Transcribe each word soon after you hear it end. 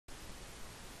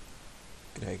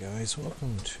G'day guys,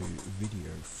 welcome to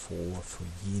video 4 for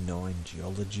Year 9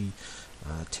 Geology.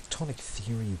 Tectonic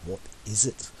theory, what is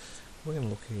it? We're going to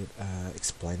look at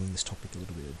explaining this topic a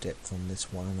little bit of depth on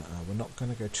this one. We're not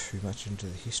going to go too much into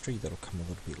the history, that'll come a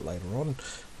little bit later on,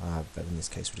 but in this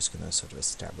case we're just going to sort of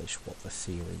establish what the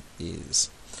theory is.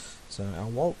 So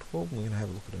we're going to have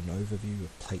a look at an overview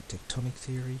of plate tectonic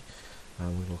theory.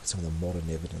 We'll look at some of the modern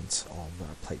evidence of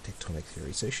plate tectonic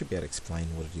theory, so you should be able to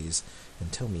explain what it is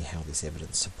and tell me how this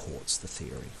evidence supports the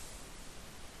theory.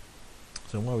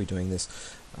 So why are we doing this?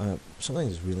 Something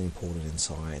that's really important in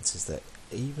science is that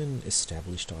even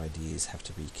established ideas have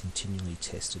to be continually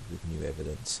tested with new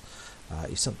evidence.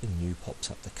 If something new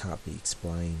pops up that can't be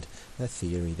explained, that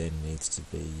theory then needs to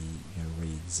be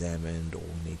re-examined, or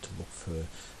we need to look for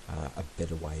a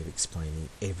better way of explaining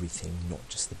everything, not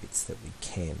just the bits that we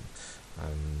can.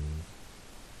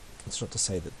 It's not to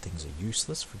say that things are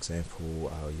useless. For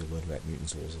example, you'll learn about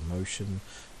Newton's laws of motion.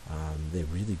 They're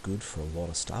really good for a lot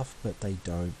of stuff, but they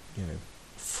don't,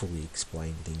 fully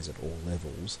explain things at all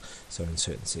levels. So in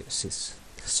certain situations,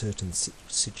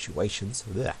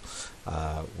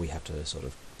 we have to sort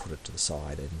of put it to the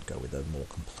side and go with a more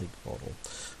complete model.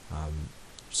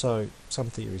 So some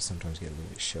theories sometimes get a little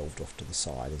bit shelved off to the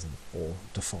side, or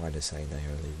defined as saying they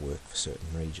only work for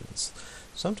certain regions.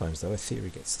 Sometimes, though, a theory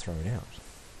gets thrown out.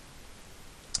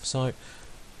 So,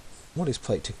 what is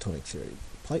plate tectonic theory?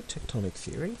 Plate tectonic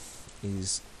theory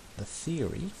is the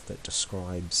theory that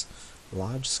describes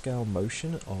large-scale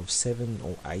motion of 7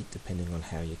 or 8, depending on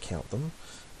how you count them,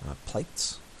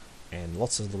 plates, and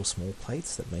lots of little small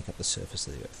plates that make up the surface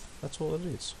of the Earth. That's all it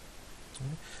is.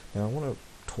 Okay? Now, I want to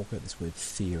talk about this word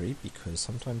theory because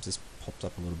sometimes this pops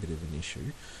up a little bit of an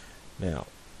issue. Now,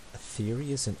 a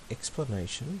theory is an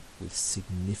explanation with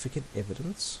significant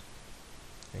evidence.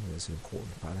 I think that's an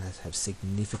important part. It has to have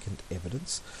significant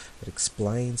evidence that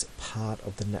explains part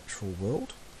of the natural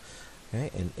world.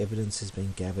 Okay? And evidence has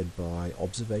been gathered by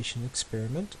observation and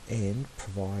experiment and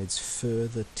provides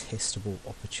further testable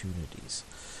opportunities.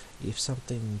 If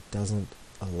something doesn't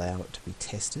allow it to be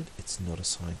tested, it's not a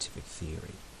scientific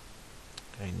theory.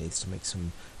 Okay? It needs to make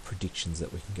some predictions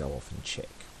that we can go off and check.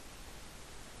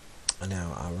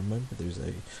 Now, I remember there's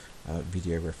a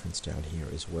video reference down here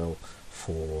as well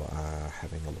for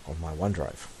having a look on my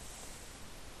OneDrive.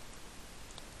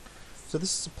 So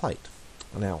this is a plate.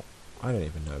 Now, I don't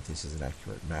even know if this is an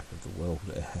accurate map of the world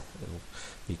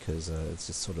because it's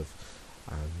just sort of,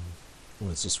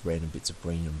 it's just random bits of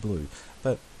green and blue.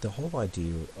 But the whole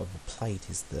idea of a plate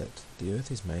is that the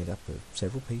Earth is made up of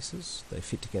several pieces. They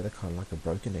fit together kind of like a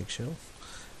broken eggshell,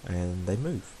 and they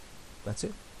move. That's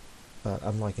it. But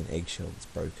unlike an eggshell that's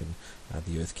broken,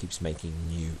 the Earth keeps making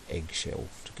new eggshell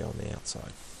to go on the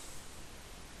outside.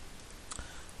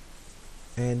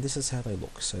 And this is how they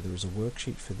look. So there is a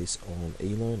worksheet for this on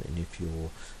eLearn, and if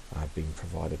you're being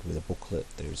provided with a booklet,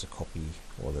 there is a copy,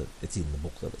 or it's in the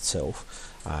booklet itself,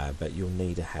 but you'll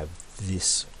need to have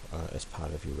this as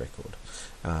part of your record.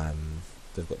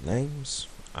 They've got names.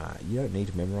 You don't need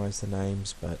to memorize the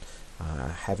names, but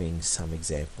having some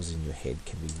examples in your head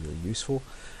can be really useful.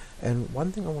 And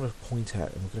one thing I want to point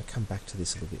out, and we're going to come back to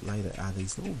this a little bit later, are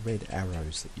these little red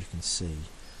arrows that you can see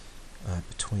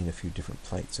between a few different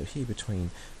plates. So here between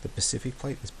the Pacific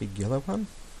plate, this big yellow one,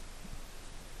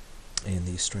 and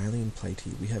the Australian plate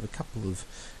here, we have a couple of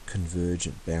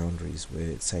convergent boundaries where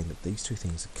it's saying that these two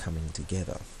things are coming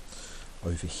together.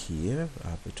 Over here,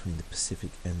 between the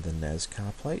Pacific and the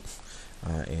Nazca plate,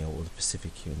 or the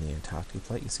Pacific here and the Antarctic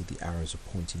plate, you see the arrows are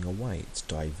pointing away. It's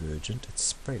divergent, it's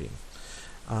spreading.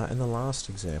 And the last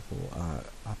example,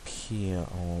 up here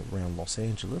around Los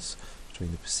Angeles,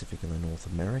 between the Pacific and the North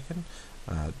American,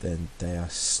 then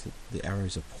the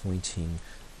arrows are pointing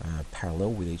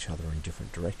parallel with each other in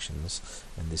different directions,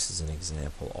 and this is an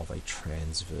example of a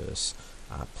transverse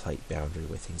plate boundary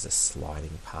where things are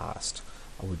sliding past.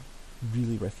 I would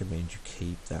really recommend you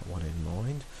keep that one in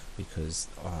mind because,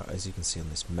 as you can see on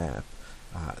this map,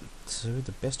 to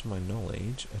the best of my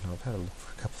knowledge, and I've had a look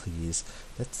for a couple of years,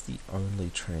 that's the only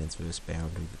transverse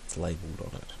boundary that's labelled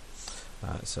on it.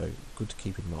 So good to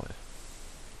keep in mind.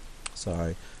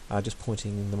 So just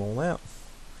pointing them all out.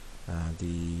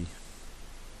 The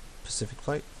Pacific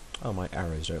plate. Oh, my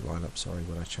arrows don't line up, sorry,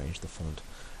 when I changed the font.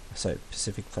 So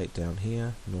Pacific plate down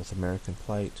here, North American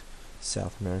plate,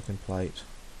 South American plate,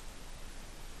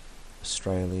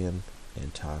 Australian,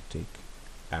 Antarctic,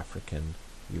 African,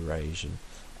 Eurasian,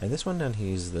 and this one down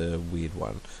here is the weird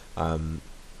one.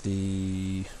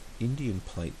 The Indian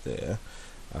plate there,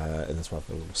 and that's why I've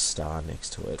got a little star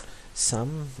next to it.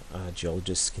 Some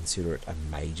geologists consider it a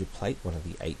major plate, one of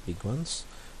the 8 big ones.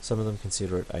 Some of them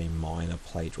consider it a minor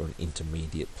plate or an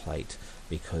intermediate plate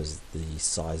because the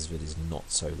size of it is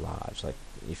not so large. Like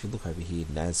if you look over here,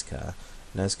 Nazca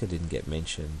didn't get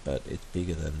mentioned, but it's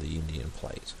bigger than the Indian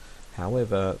plate.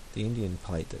 However, the Indian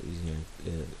plate that is,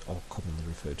 I'll commonly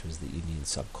refer to as the Indian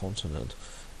subcontinent,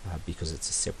 because it's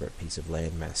a separate piece of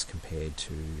landmass compared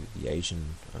to the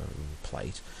Asian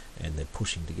plate, and they're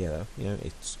pushing together.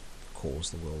 It's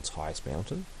caused the world's highest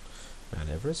mountain, Mount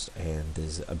Everest, and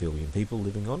there's 1 billion people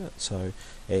living on it, so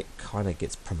it kind of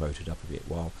gets promoted up a bit.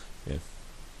 While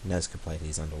Nazca Plate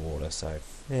is underwater, so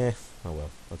oh well,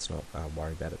 let's not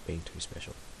worry about it being too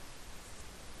special.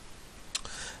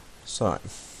 So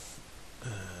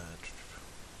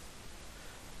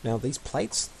now these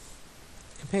plates,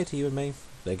 compared to you and me,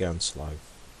 they're going slow.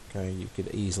 Okay, you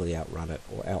could easily outrun it,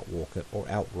 or outwalk it, or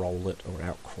outroll it, or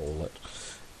outcrawl it.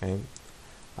 And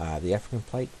the African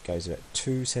plate goes about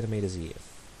 2 centimeters a year.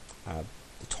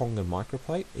 The Tongan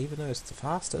microplate, even though it's the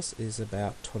fastest, is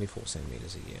about 24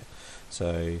 centimeters a year.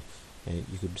 So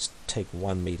you could just take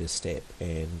 1 meter step,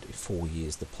 and in 4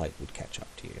 years the plate would catch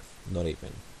up to you. Not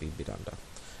even, be a bit under.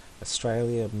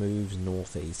 Australia moves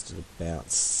northeast at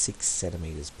about 6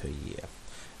 centimeters per year.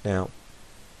 Now,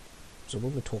 so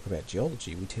when we talk about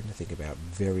geology, we tend to think about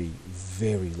very,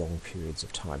 very long periods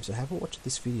of time. So have a watch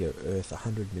this video, Earth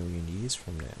 100 million years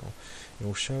from now. It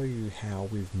will show you how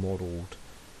we've modelled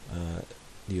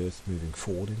the Earth moving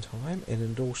forward in time,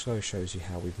 and it also shows you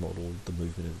how we've modelled the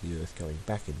movement of the Earth going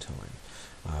back in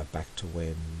time, back to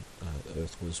when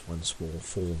Earth was once more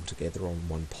formed together on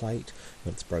one plate,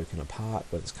 when it's broken apart,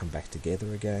 when it's come back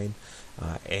together again,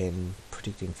 and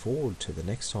predicting forward to the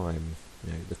next time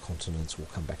the continents will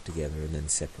come back together and then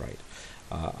separate.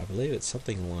 I believe it's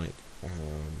something like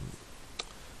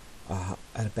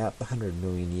at about the 100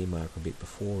 million year mark, a bit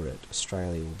before it,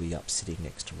 Australia will be up sitting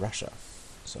next to Russia.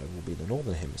 So we'll be the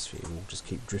northern hemisphere. We'll just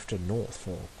keep drifting north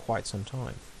for quite some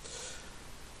time.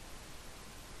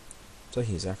 So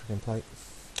here's African plate,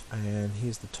 and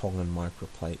here's the Tongan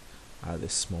microplate,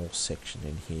 this small section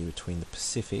in here between the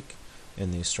Pacific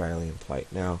and the Australian plate.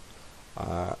 Now,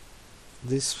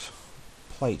 this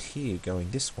plate here going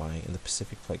this way and the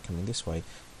Pacific plate coming this way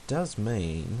does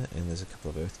mean, and there's a couple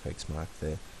of earthquakes marked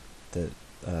there, that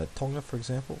Tonga, for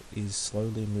example, is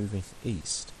slowly moving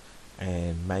east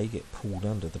and may get pulled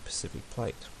under the Pacific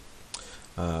plate.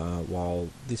 While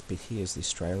this bit here, as the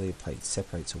Australia plate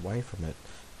separates away from it,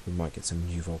 we might get some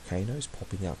new volcanoes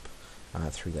popping up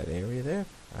through that area there.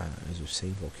 As we've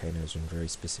seen, volcanoes are in very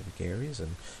specific areas,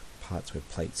 and parts where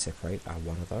plates separate are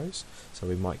one of those. So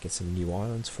we might get some new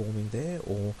islands forming there,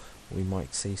 or we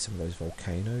might see some of those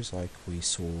volcanoes like we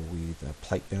saw with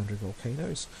plate boundary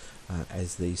volcanoes.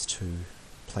 As these two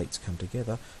plates come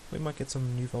together, we might get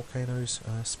some new volcanoes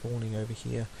spawning over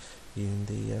here in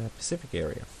the Pacific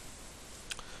area.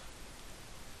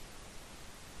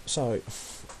 So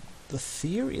the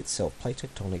theory itself, plate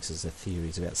tectonics as a theory,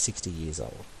 is about 60 years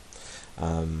old.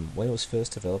 When it was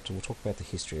first developed, and we'll talk about the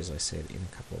history, as I said, in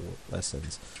a couple of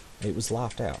lessons, it was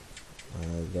laughed out.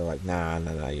 They're like,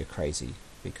 nah, you're crazy,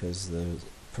 because the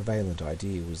prevalent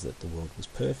idea was that the world was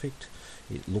perfect,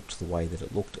 it looked the way that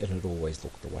it looked, and it always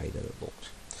looked the way that it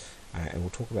looked. And we'll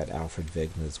talk about Alfred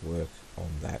Wegener's work on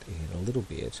that in a little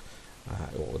bit,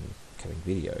 or in coming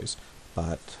videos,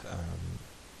 but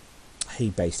he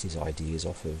based his ideas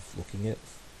off of looking at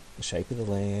the shape of the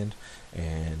land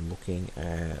and looking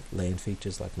at land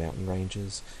features like mountain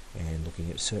ranges and looking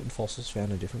at certain fossils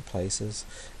found in different places,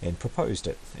 and proposed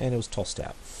it, and it was tossed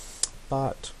out.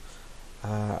 But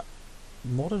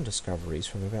modern discoveries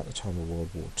from about the time of World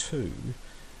War II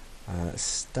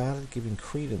started giving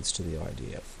credence to the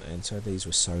idea, and so these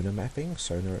were sonar mapping.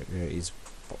 Sonar is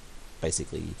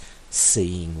basically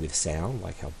seeing with sound,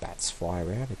 like how bats fly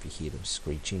around. If you hear them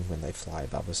screeching when they fly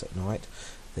above us at night,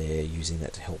 they're using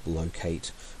that to help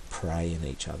locate prey and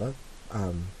each other.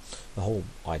 The whole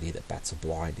idea that bats are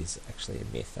blind is actually a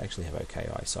myth. They actually have okay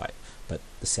eyesight, but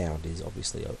the sound is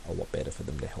obviously a lot better for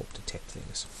them to help detect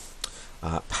things.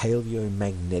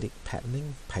 Paleomagnetic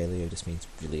patterning. Paleo just means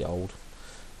really old.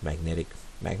 Magnetic,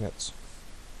 magnets.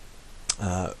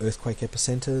 Earthquake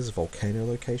epicenters, volcano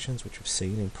locations, which we've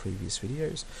seen in previous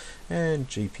videos, and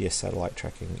GPS satellite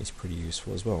tracking is pretty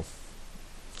useful as well.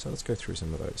 So let's go through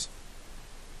some of those.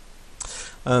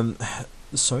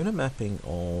 The sonar mapping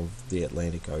of the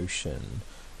Atlantic Ocean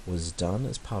was done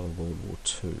as part of World War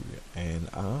II, and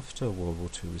after World War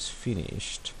II was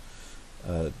finished,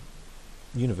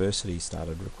 universities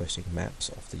started requesting maps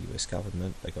off the US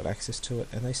government. They got access to it,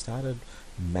 and they started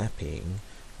mapping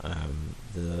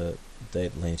the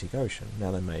Atlantic Ocean.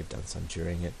 Now, they may have done some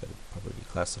during it, but it'd probably be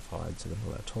classified, so they're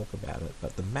not allowed to talk about it,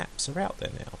 but the maps are out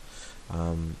there now.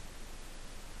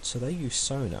 So they use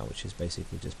sonar, which is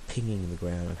basically just pinging the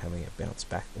ground and having it bounce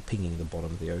back, or pinging the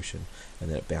bottom of the ocean, and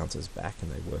then it bounces back,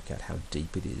 and they work out how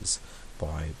deep it is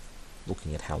by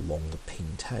looking at how long the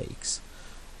ping takes.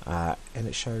 And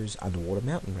it shows underwater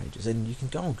mountain ranges, and you can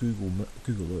go on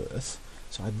Google Earth.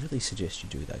 So I'd really suggest you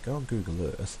do that. Go on Google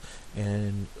Earth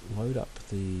and load up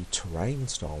the terrain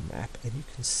style map, and you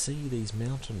can see these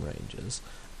mountain ranges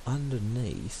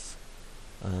underneath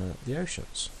the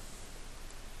oceans.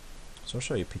 So I'll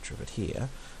show you a picture of it here.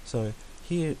 So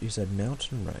here is a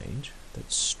mountain range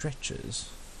that stretches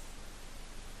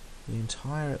the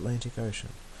entire Atlantic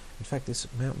Ocean. In fact, this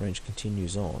mountain range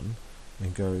continues on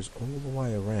and goes all the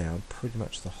way around pretty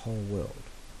much the whole world.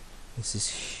 It's this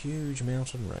huge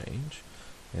mountain range,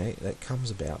 okay, that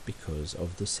comes about because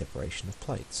of the separation of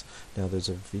plates. Now, there's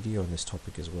a video on this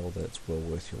topic as well that's well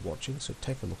worth your watching, so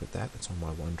take a look at that. It's on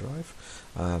my OneDrive.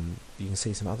 You can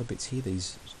see some other bits here.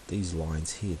 These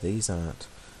lines here, these aren't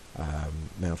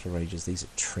mountain ranges, these are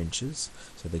trenches,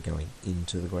 so they're going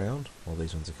into the ground, while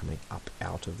these ones are coming up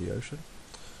out of the ocean,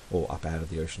 or up out of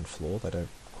the ocean floor. They don't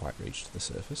quite reach to the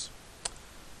surface.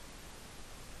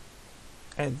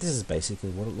 And this is basically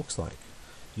what it looks like.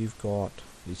 You've got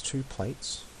these two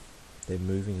plates, they're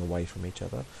moving away from each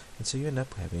other, and so you end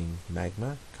up having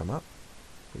magma come up,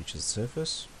 reaches the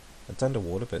surface, it's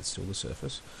underwater but it's still the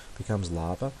surface, becomes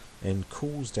lava and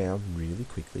cools down really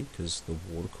quickly because the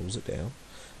water cools it down,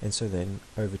 and so then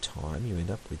over time you end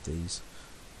up with these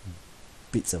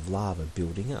bits of lava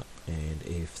building up, and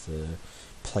if the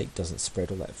plate doesn't spread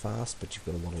all that fast but you've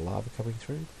got a lot of lava coming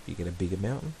through, you get a bigger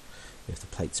mountain. If the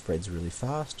plate spreads really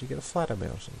fast, you get a flatter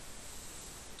mountain.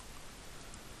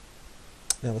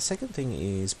 Now, the second thing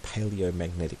is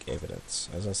paleomagnetic evidence.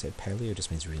 As I said, paleo just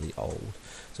means really old.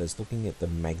 So it's looking at the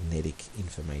magnetic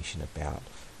information about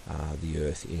the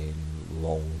Earth in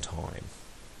long time,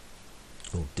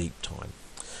 or deep time.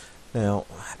 Now,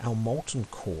 our molten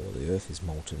core, the Earth is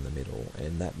molten in the middle,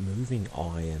 and that moving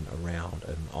iron around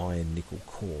an iron-nickel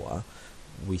core,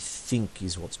 we think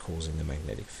is what's causing the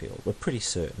magnetic field. We're pretty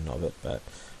certain of it, but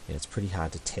it's pretty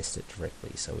hard to test it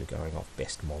directly, so we're going off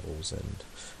best models and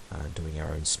doing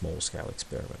our own small-scale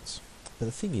experiments. But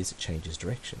the thing is, it changes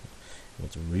direction. And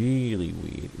what's really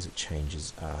weird is it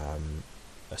changes,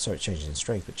 it changes in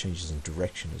strength, but changes in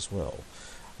direction as well.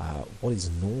 What is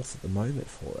north at the moment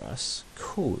for us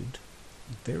could,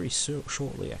 very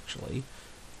shortly actually,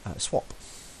 swap.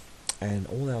 And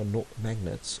all our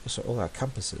all our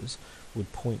compasses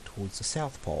would point towards the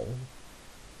South Pole,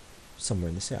 somewhere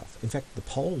in the south. In fact, the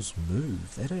poles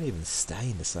move. They don't even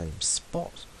stay in the same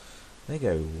spot. They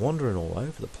go wandering all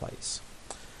over the place.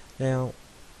 Now,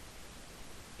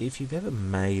 if you've ever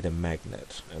made a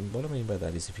magnet, and what I mean by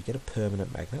that is if you get a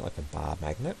permanent magnet, like a bar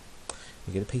magnet,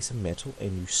 you get a piece of metal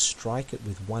and you strike it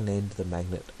with one end of the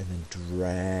magnet and then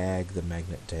drag the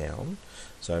magnet down.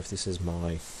 So if this is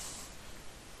my...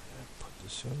 put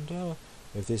this under...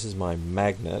 If this is my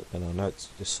magnet, and I know it's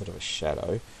just sort of a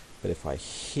shadow, but if I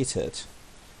hit it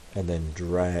and then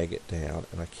drag it down,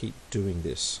 and I keep doing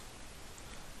this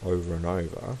over and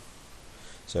over,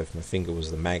 so if my finger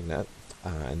was the magnet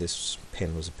and this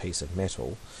pen was a piece of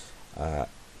metal,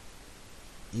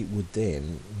 it would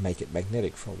then make it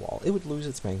magnetic for a while. It would lose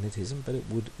its magnetism, but it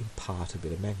would impart a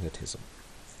bit of magnetism.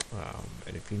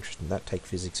 And if you're interested in that, take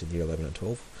physics in year 11 and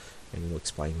 12, and we'll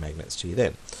explain magnets to you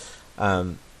then.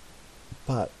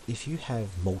 But if you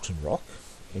have molten rock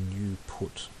and you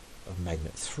put a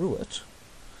magnet through it,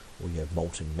 or you have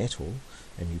molten metal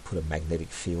and you put a magnetic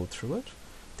field through it,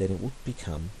 then it would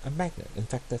become a magnet. In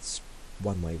fact, that's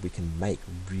one way we can make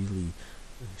really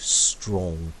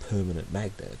strong permanent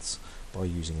magnets, by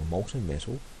using a molten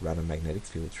metal, run a magnetic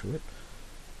field through it,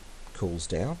 cools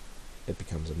down, it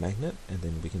becomes a magnet, and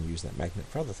then we can use that magnet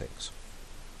for other things.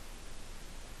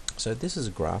 So this is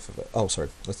a graph of it. Oh, sorry,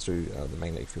 let's do the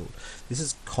magnetic field. This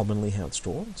is commonly how it's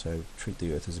drawn. So treat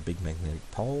the Earth as a big magnetic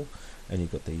pole, and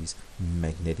you've got these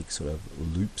magnetic sort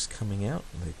of loops coming out,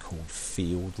 and they're called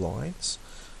field lines.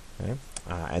 Okay?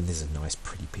 And there's a nice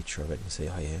pretty picture of it. You can see,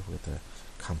 oh yeah, with the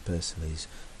compass and these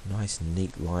nice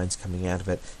neat lines coming out of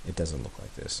it. It doesn't look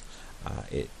like this.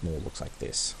 It more looks like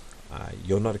this.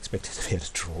 You're not expected to be able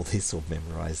to draw this or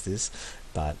memorize this,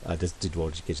 but I just did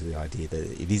want to get to the idea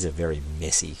that it is a very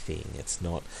messy thing. It's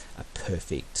not a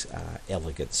perfect,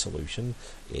 elegant solution.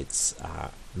 It's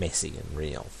messy and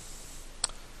real.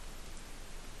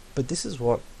 But this is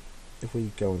what, if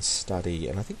we go and study,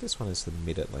 and I think this one is the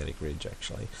Mid-Atlantic Ridge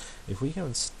actually, if we go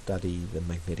and study the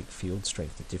magnetic field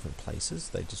strength at different places,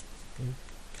 they just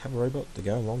have a robot, they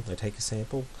go along, they take a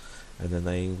sample, and then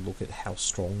they look at how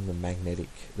strong the magnet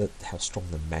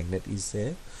is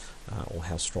there, or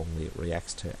how strongly it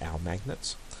reacts to our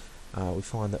magnets. We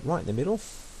find that right in the middle,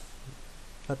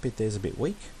 that bit there's a bit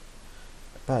weak,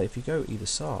 but if you go either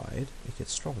side, it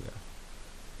gets stronger.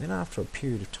 Then after a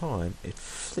period of time, it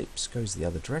flips, goes the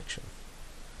other direction,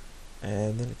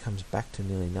 and then it comes back to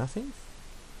nearly nothing,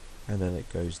 and then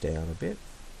it goes down a bit,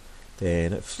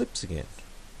 then it flips again,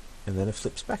 and then it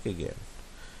flips back again.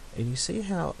 And you see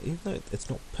how, even though it's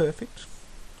not perfect,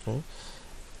 okay,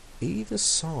 either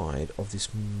side of this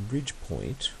ridge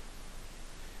point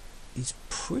is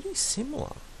pretty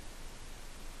similar.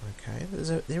 Okay,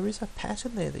 there is a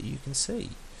pattern there that you can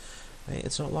see. Okay?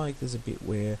 It's not like there's a bit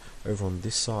where over on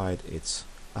this side it's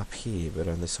up here, but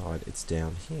on this side it's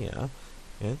down here.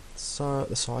 Okay? So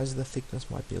the size of the thickness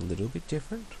might be a little bit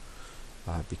different,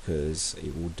 because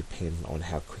it will depend on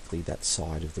how quickly that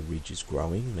side of the ridge is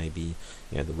growing. Maybe,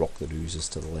 you know, the rock that oozes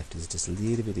to the left is just a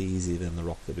little bit easier than the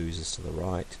rock that oozes to the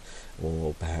right,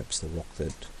 or perhaps the rock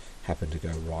that happened to go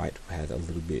right had a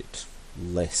little bit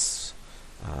less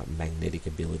magnetic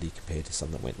ability compared to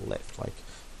some that went left. Like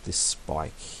this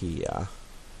spike here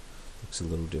looks a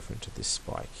little different to this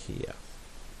spike here.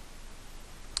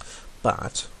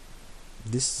 But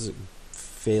this is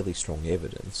fairly strong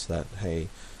evidence that, hey,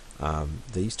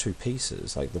 these two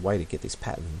pieces, like the way to get this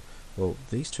pattern, well,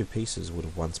 these two pieces would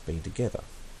have once been together,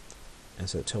 and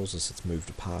so it tells us it's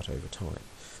moved apart over time.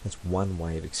 That's one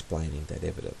way of explaining that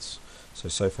evidence.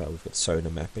 So far we've got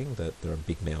sonar mapping, that there are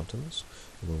big mountains,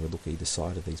 and when we look either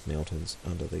side of these mountains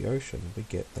under the ocean, we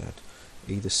get that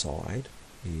either side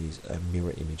is a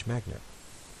mirror image magnet.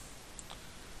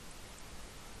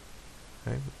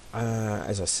 Okay.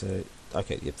 As I said,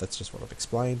 okay, yep, that's just what I've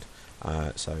explained,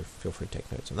 so feel free to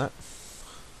take notes on that.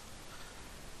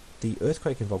 The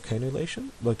earthquake and volcano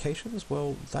locations,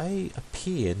 well, they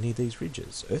appear near these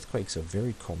ridges. Earthquakes are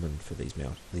very common for these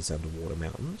underwater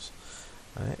mountains,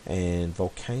 and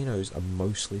volcanoes are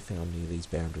mostly found near these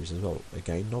boundaries as well.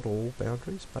 Again, not all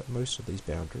boundaries, but most of these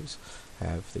boundaries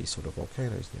have these sort of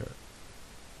volcanoes near it.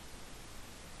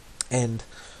 And,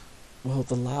 well,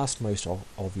 the last most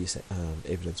obvious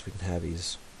evidence we can have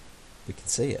is we can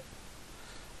see it.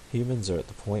 Humans are at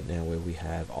the point now where we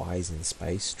have eyes in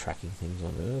space tracking things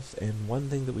on Earth, and one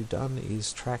thing that we've done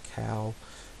is track how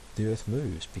the Earth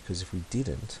moves, because if we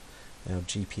didn't, our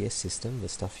GPS system, the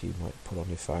stuff you might put on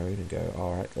your phone and go,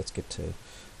 alright, let's get to,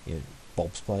 you know,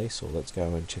 Bob's place, or let's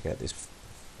go and check out this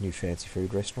new fancy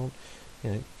food restaurant, you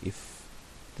know, if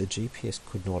the GPS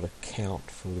could not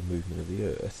account for the movement of the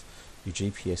Earth, your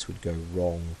GPS would go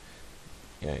wrong,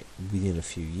 you know, within a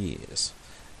few years,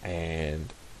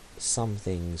 and some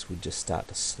things would just start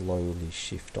to slowly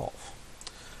shift off.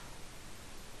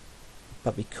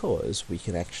 But because we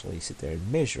can actually sit there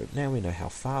and measure it, now we know how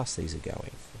fast these are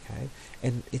going, okay?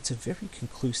 And it's a very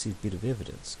conclusive bit of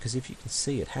evidence, because if you can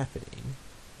see it happening,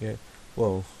 you know,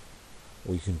 well,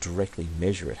 or you can directly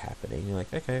measure it happening, you're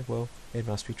like, okay, well, it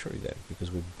must be true then,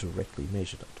 because we've directly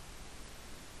measured it.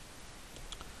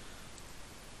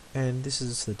 And this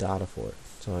is the data for it.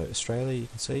 So Australia, you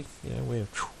can see, you know, we're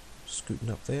scooting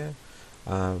up there.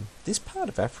 This part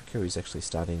of Africa is actually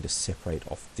starting to separate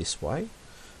off this way,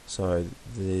 so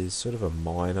there's sort of a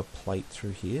minor plate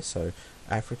through here, so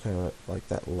Africa, like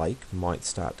that lake, might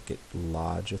start to get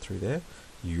larger through there.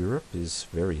 Europe is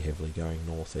very heavily going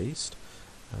northeast.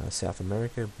 South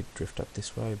America, a bit drift up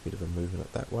this way, a bit of a movement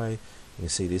up that way. You can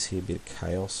see this here, a bit of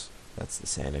chaos. That's the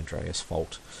San Andreas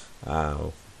fault.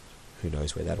 Who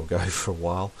knows where that'll go for a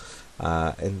while.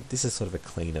 And this is sort of a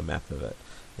cleaner map of it.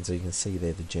 And so you can see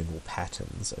there the general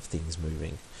patterns of things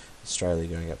moving. Australia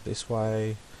going up this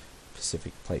way,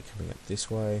 Pacific plate coming up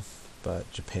this way, but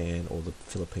Japan or the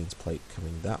Philippines plate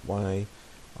coming that way.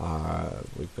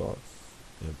 We've got,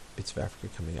 you know, bits of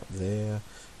Africa coming up there,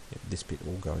 this bit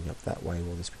all going up that way,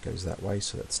 while this bit goes that way,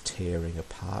 so that's tearing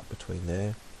apart between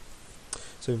there.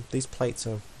 So these plates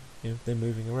are, you know, they're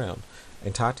moving around.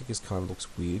 Antarctica kind of looks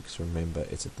weird, because remember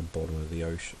it's at the bottom of the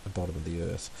ocean, the bottom of the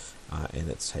Earth, and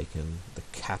it's taken the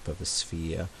cap of a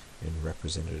sphere and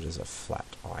represented it as a flat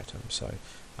item. So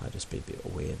just be a bit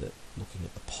aware that looking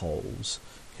at the poles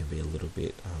can be a little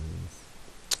bit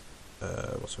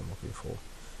what's what I'm looking for?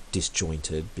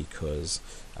 Disjointed, because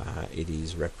it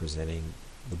is representing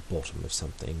the bottom of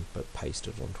something but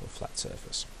pasted onto a flat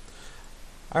surface.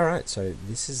 Alright, so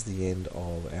this is the end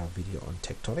of our video on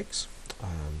tectonics.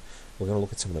 We're going to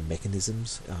look at some of the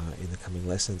mechanisms in the coming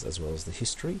lessons, as well as the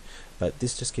history, but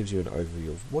this just gives you an overview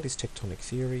of what is tectonic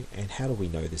theory and how do we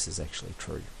know this is actually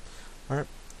true. Alright,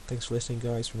 Thanks for listening,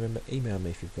 guys. Remember, email me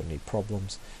if you've got any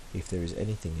problems. If there is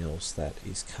anything else that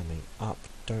is coming up,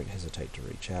 don't hesitate to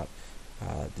reach out.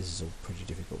 This is all pretty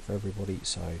difficult for everybody,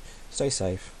 so stay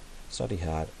safe, study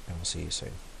hard, and I'll see you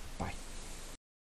soon. Bye.